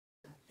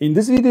In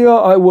this video,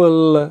 I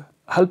will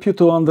help you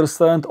to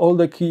understand all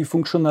the key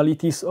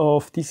functionalities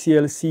of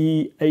TCL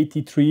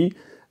C835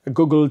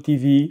 Google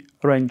TV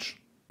Range.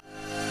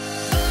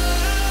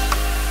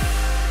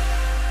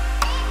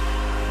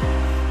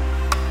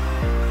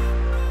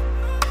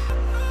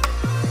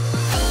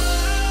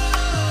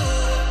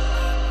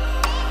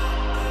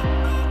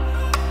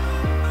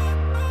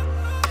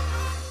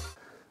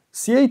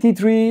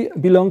 C835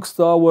 belongs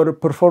to our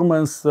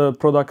performance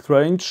product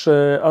range.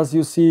 As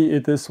you see,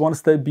 it is one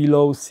step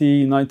below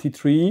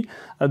C93.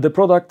 The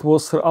product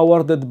was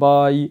awarded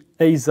by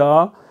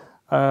ASA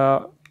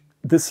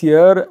this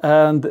year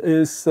and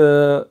is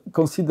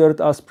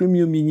considered as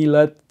premium mini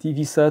LED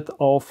TV set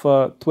of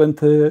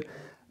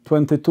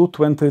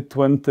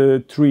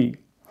 2022-2023.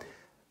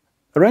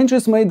 Range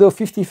is made of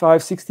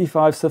 55,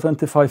 65,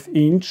 75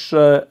 inch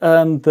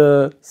and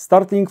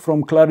starting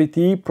from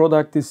clarity,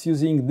 product is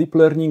using deep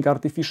learning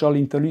artificial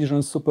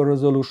intelligence super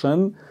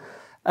resolution,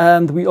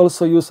 and we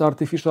also use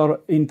artificial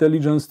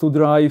intelligence to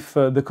drive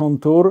the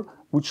contour,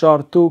 which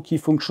are two key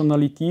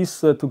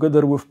functionalities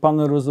together with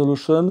panel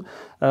resolution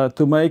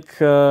to make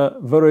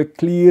very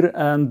clear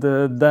and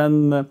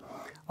then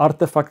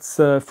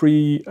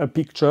artifacts-free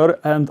picture,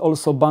 and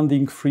also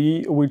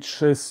banding-free,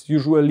 which is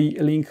usually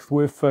linked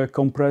with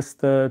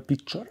compressed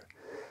picture.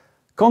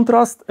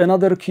 Contrast,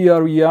 another key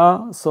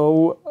area,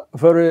 so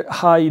very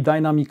high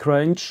dynamic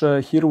range.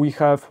 Here we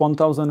have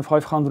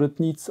 1500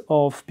 nits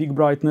of peak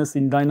brightness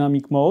in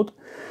dynamic mode,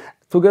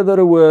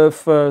 together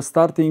with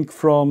starting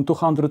from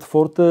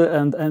 240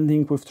 and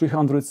ending with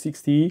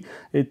 360.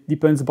 It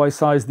depends by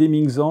size,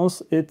 dimming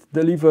zones. It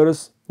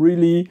delivers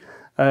really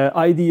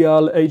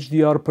ideal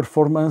HDR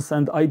performance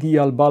and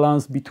ideal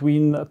balance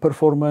between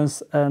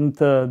performance and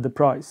the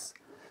price.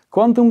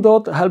 Quantum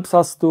dot helps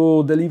us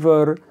to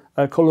deliver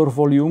color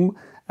volume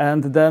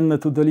and then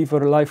to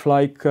deliver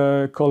lifelike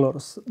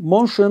colors.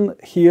 Motion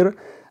here,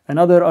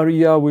 another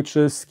area which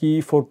is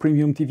key for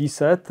premium TV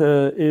set,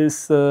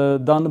 is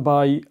done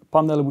by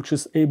panel which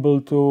is able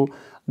to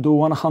do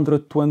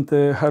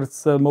 120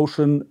 Hertz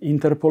motion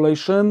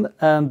interpolation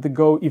and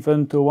go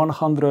even to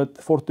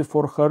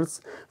 144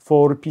 Hertz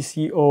for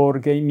PC or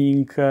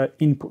gaming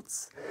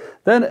inputs.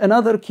 Then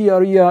another key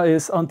area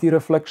is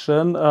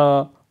anti-reflection.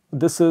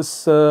 This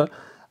is a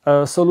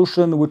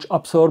solution which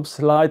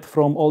absorbs light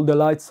from all the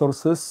light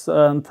sources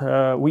and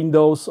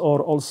windows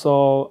or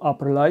also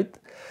upper light.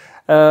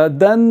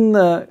 Then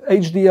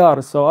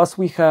HDR, so as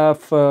we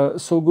have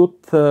so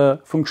good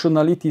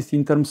functionalities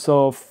in terms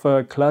of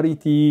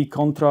clarity,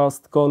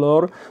 contrast,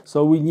 color,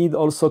 so we need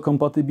also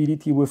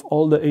compatibility with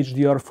all the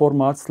HDR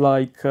formats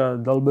like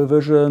Dolby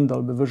Vision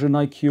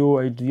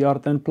IQ,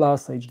 HDR10+,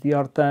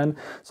 HDR10,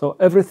 so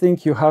everything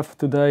you have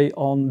today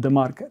on the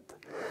market.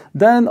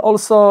 Then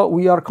also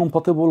we are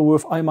compatible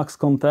with IMAX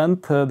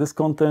content. This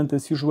content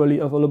is usually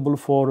available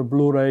for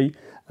Blu-ray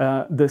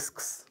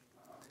discs.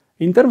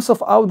 In terms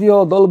of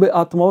audio, Dolby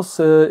Atmos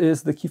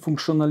is the key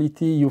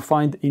functionality you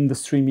find in the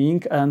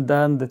streaming, and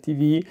then the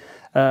TV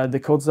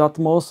decodes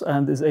Atmos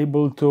and is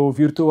able to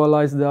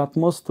virtualize the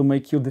Atmos to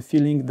make you the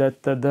feeling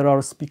that there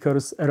are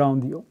speakers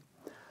around you.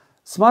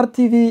 Smart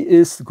TV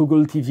is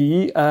Google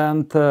TV,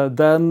 and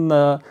then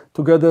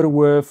together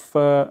with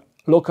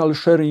local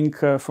sharing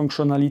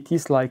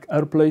functionalities like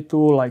AirPlay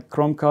 2, like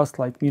Chromecast,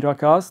 like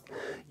Miracast,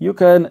 you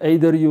can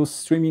either use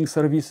streaming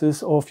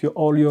services of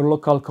all your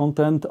local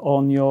content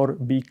on your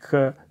big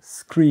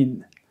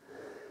screen.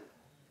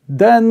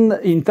 Then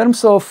in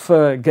terms of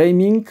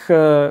gaming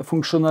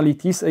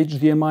functionalities,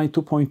 HDMI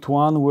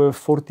 2.1 with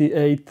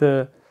 48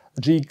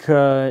 gig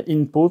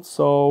input,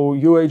 so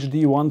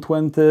UHD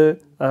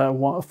 120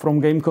 from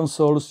game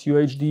consoles,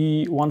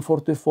 UHD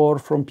 144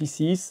 from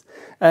PCs,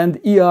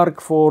 and eARC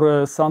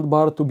for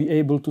soundbar to be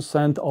able to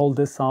send all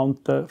the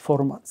sound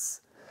formats.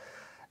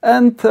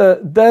 And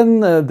then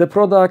the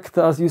product,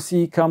 as you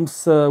see,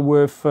 comes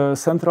with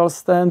central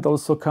stand,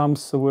 also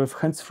comes with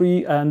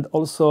hands-free, and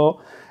also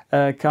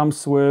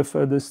comes with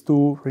these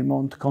two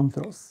remote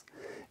controls.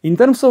 In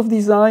terms of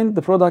design,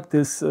 the product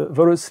is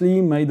very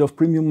slim, made of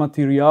premium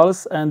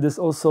materials, and is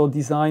also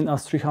designed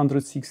as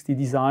 360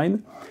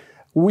 design.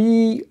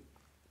 We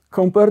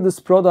compare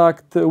this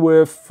product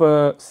with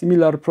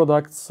similar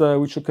products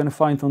which you can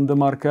find on the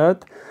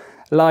market,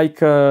 like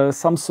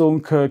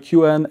Samsung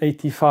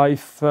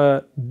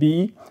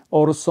QN85B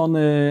or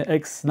Sony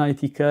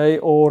X90K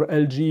or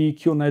LG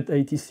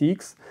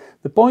QNET86.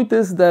 The point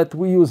is that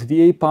we use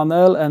VA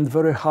panel and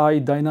very high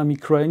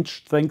dynamic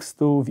range thanks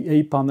to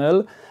VA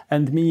panel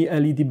and mini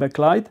LED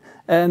backlight.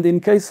 And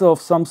in case of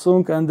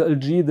Samsung and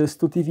LG, these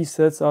two TV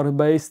sets are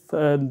based,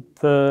 and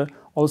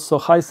also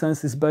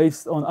Hisense is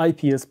based on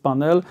IPS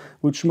panel,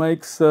 which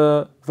makes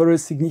a very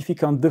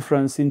significant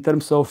difference in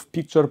terms of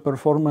picture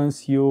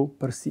performance you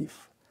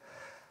perceive.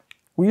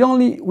 We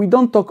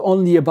don't talk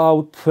only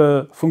about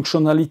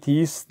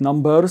functionalities,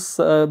 numbers,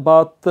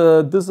 but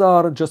these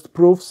are just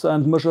proofs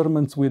and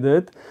measurements with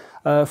it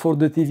for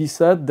the TV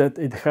set, that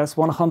it has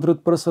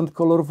 100%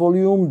 color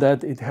volume,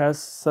 that it has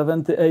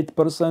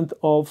 78%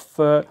 of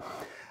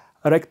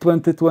Rec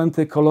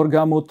 2020 color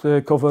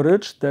gamut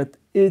coverage, that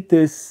it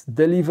is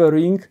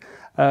delivering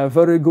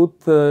very good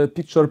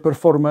picture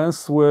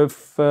performance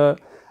with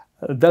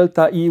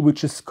delta E,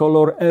 which is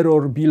color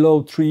error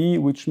below 3,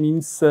 which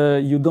means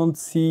you don't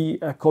see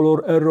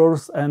color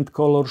errors and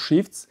color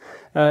shifts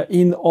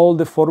in all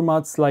the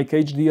formats like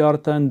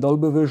HDR10,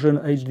 Dolby Vision,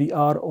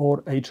 HDR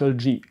or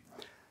HLG.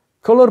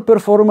 Color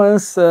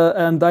performance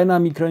and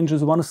dynamic range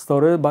is one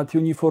story, but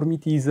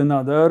uniformity is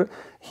another.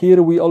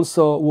 Here we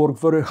also work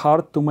very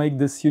hard to make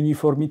this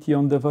uniformity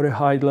on the very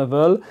high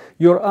level.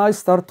 Your eyes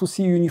start to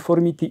see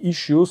uniformity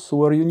issues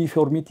where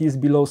uniformity is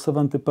below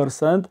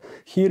 70%.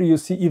 Here you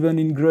see even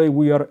in gray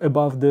we are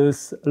above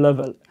this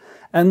level.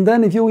 And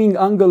then viewing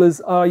angle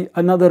is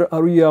another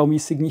area we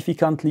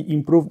significantly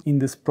improved in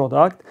this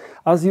product.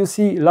 As you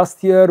see,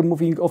 last year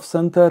moving off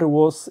center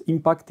was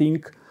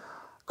impacting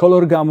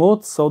color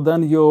gamut, so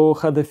then you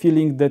had a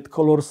feeling that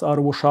colors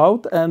are washed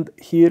out, and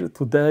here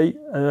today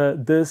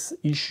this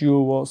issue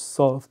was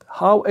solved.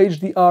 How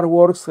HDR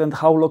works and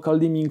how local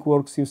dimming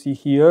works you see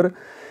here.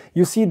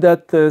 You see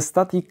that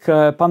static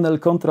panel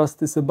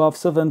contrast is above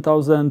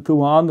 7000 to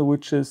 1,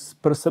 which is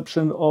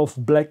perception of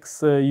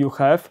blacks you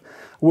have.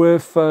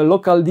 With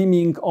local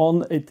dimming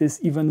on, it is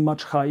even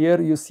much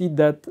higher. You see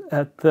that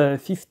at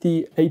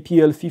 50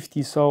 APL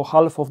 50, so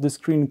half of the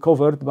screen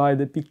covered by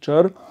the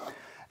picture,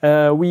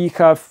 we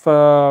have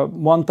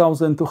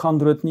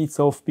 1200 nits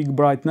of peak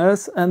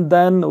brightness, and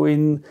then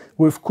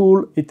with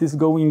cool it is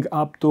going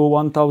up to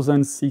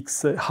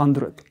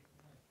 1600.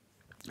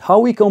 How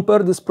we compare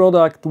this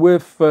product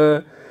with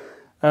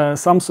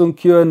Samsung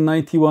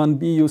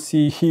QN91B you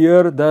see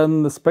here,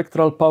 then the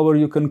spectral power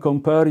you can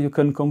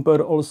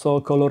compare also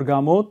color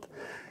gamut.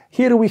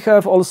 Here we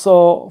have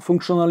also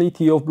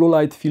functionality of blue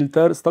light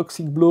filters,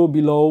 toxic blue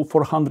below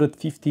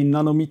 450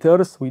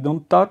 nanometers, we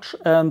don't touch,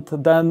 and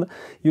then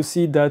you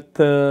see that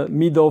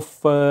mid of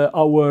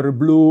our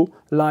blue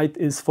light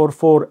is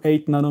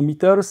 448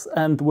 nanometers,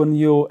 and when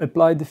you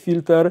apply the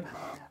filter,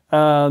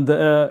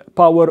 the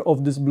power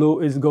of this blue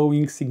is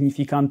going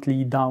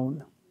significantly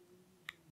down.